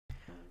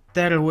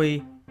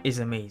Tearaway is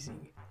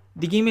amazing.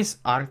 The game is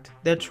art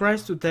that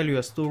tries to tell you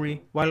a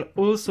story while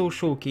also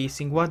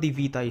showcasing what the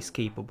Vita is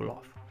capable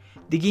of.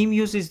 The game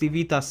uses the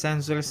Vita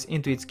sensors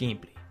into its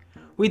gameplay.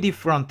 With the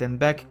front and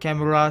back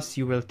cameras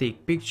you will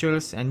take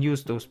pictures and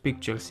use those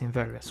pictures in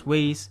various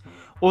ways.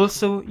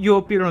 Also, you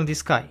appear on the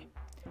sky.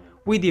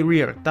 With the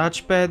rear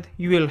touchpad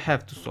you will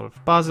have to solve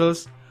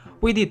puzzles.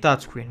 With the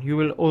touchscreen you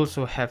will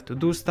also have to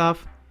do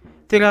stuff.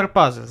 There are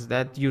puzzles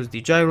that use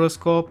the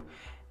gyroscope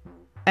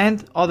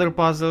and other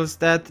puzzles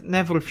that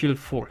never feel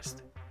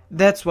forced.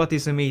 That's what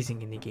is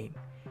amazing in the game.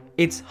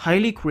 It's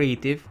highly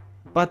creative,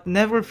 but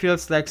never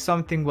feels like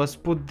something was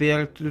put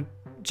there to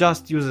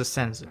just use a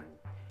sensor.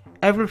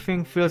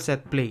 Everything feels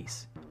at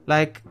place,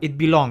 like it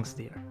belongs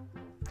there.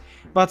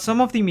 But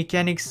some of the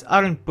mechanics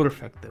aren't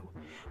perfect though.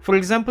 For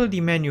example,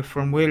 the menu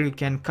from where you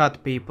can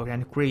cut paper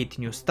and create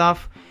new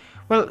stuff.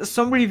 Well,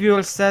 some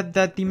reviewers said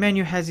that the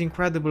menu has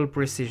incredible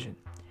precision.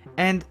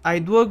 And I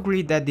do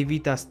agree that the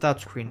Vita's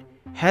touchscreen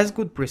has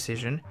good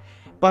precision,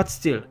 but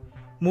still,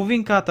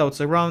 moving cutouts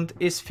around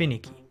is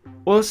finicky.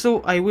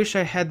 Also, I wish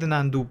I had an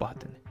undo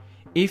button.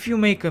 If you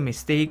make a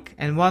mistake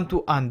and want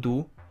to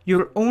undo,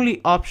 your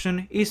only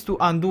option is to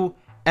undo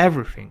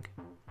everything.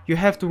 You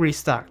have to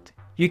restart.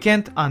 You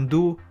can't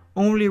undo,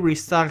 only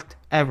restart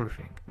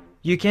everything.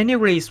 You can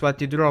erase what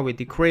you draw with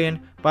the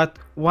crayon, but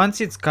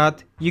once it's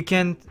cut, you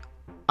can't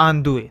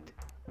undo it.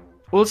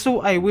 Also,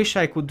 I wish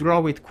I could draw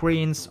with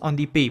crayons on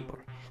the paper,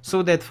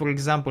 so that for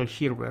example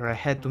here where I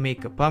had to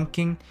make a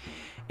pumpkin,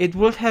 it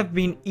would have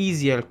been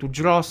easier to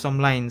draw some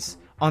lines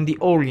on the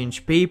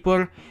orange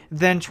paper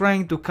than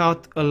trying to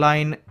cut a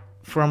line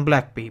from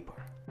black paper.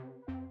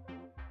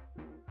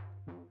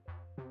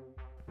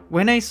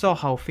 When I saw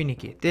how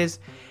finicky it is,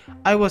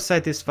 I was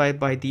satisfied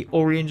by the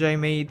orange I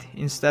made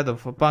instead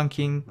of a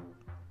pumpkin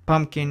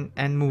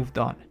and moved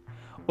on.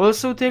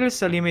 Also, there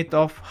is a limit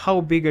of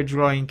how big a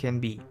drawing can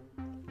be.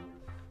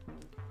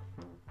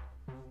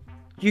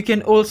 You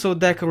can also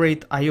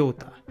decorate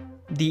Iota,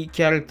 the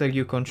character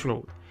you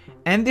control,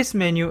 and this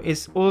menu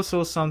is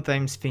also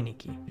sometimes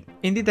finicky.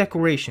 In the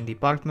decoration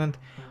department,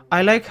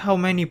 I like how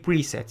many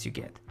presets you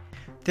get.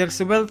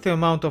 There's a wealthy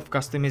amount of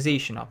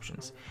customization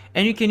options,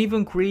 and you can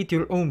even create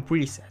your own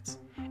presets.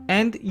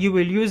 And you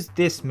will use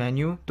this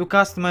menu to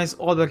customize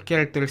other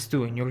characters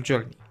too in your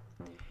journey.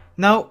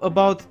 Now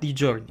about the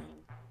journey.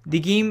 The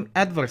game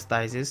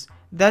advertises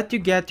that you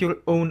get your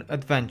own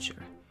adventure.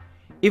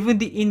 Even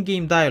the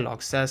in-game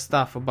dialogue says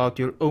stuff about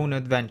your own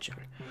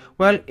adventure.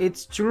 Well,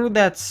 it's true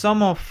that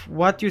some of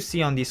what you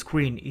see on the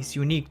screen is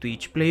unique to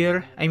each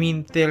player. I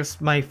mean, there's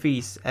my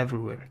face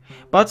everywhere.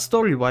 But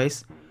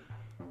story-wise,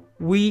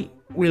 we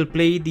will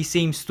play the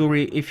same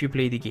story if you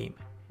play the game.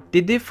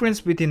 The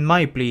difference between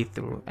my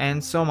playthrough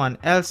and someone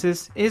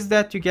else's is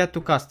that you get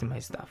to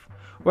customize stuff.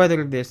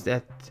 Whether it is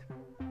that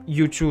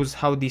you choose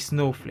how the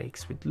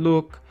snowflakes will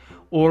look,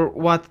 or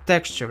what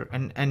texture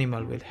an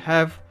animal will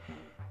have,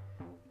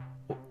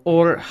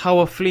 or how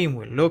a flame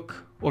will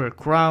look, or a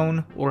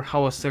crown, or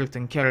how a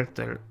certain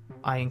character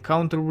I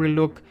encounter will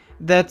look.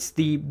 That's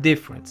the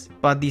difference,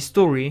 but the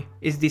story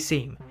is the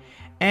same.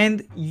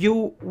 And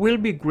you will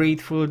be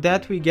grateful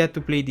that we get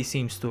to play the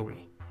same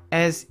story,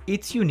 as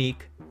it's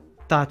unique,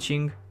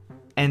 touching,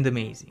 and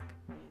amazing.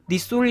 The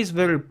story is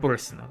very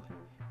personal,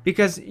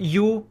 because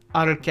you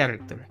are a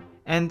character,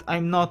 and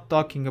I'm not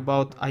talking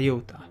about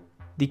Iota,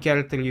 the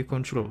character you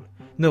control.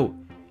 No,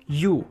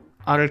 you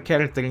are a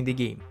character in the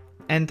game.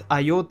 And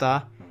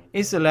Iota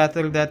is a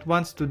letter that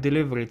wants to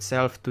deliver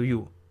itself to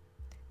you.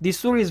 The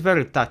story is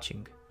very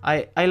touching.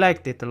 I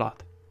liked it a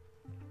lot.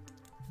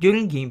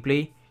 During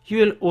gameplay, you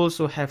will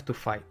also have to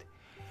fight.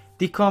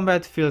 The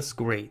combat feels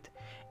great.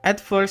 At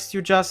first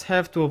you just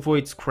have to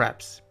avoid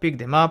scraps, pick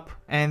them up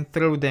and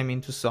throw them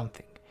into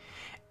something.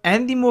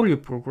 And the more you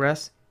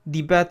progress,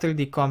 the better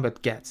the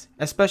combat gets,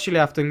 especially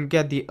after you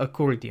get the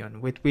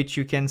accordion with which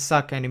you can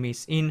suck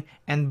enemies in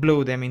and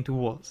blow them into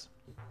walls.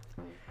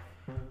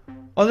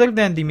 Other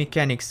than the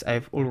mechanics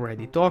I've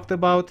already talked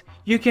about,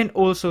 you can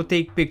also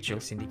take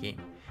pictures in the game.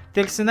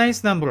 There's a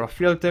nice number of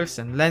filters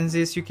and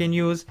lenses you can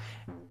use,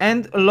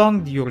 and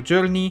along your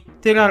journey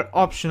there are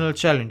optional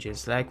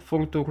challenges like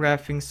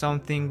photographing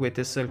something with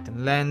a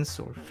certain lens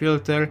or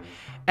filter,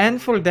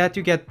 and for that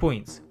you get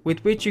points,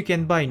 with which you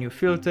can buy new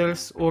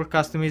filters or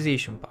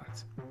customization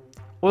parts.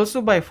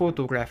 Also, by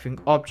photographing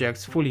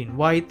objects fully in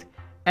white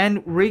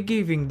and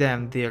re-giving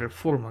them their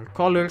former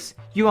colors,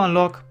 you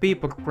unlock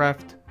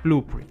papercraft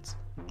blueprints.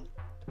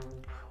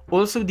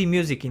 Also, the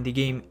music in the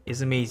game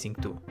is amazing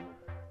too,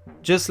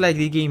 just like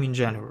the game in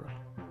general.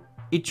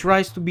 It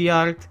tries to be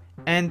art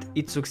and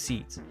it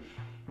succeeds.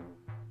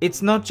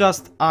 It's not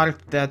just art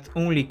that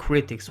only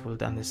critics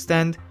will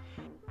understand.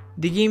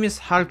 The game is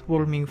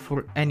heartwarming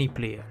for any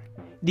player.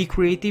 The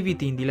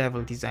creativity in the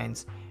level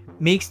designs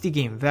makes the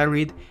game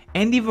varied,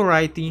 and the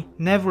variety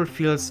never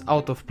feels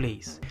out of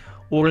place,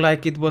 or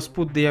like it was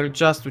put there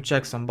just to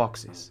check some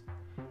boxes.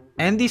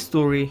 And the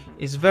story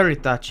is very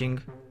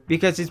touching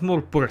because it's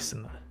more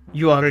personal.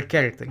 You are a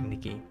character in the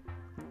game.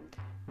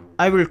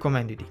 I will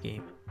recommend you the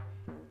game.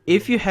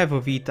 If you have a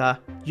Vita,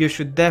 you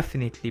should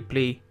definitely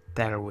play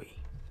Tearaway.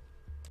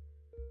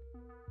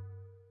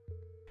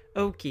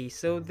 Okay,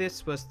 so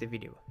this was the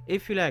video.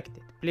 If you liked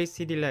it, please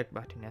hit the like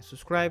button and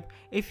subscribe.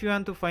 If you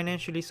want to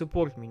financially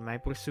support me in my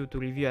pursuit to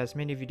review as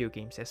many video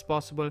games as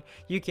possible,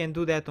 you can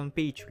do that on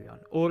Patreon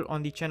or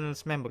on the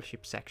channel's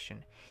membership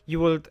section.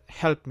 You would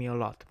help me a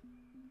lot.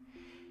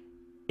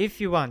 If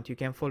you want, you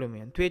can follow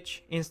me on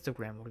Twitch,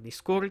 Instagram or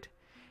Discord.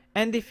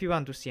 And if you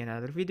want to see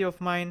another video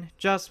of mine,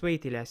 just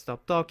wait till I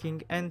stop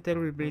talking and there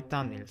will be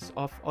thumbnails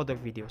of other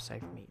videos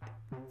I've made.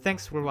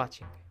 Thanks for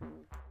watching.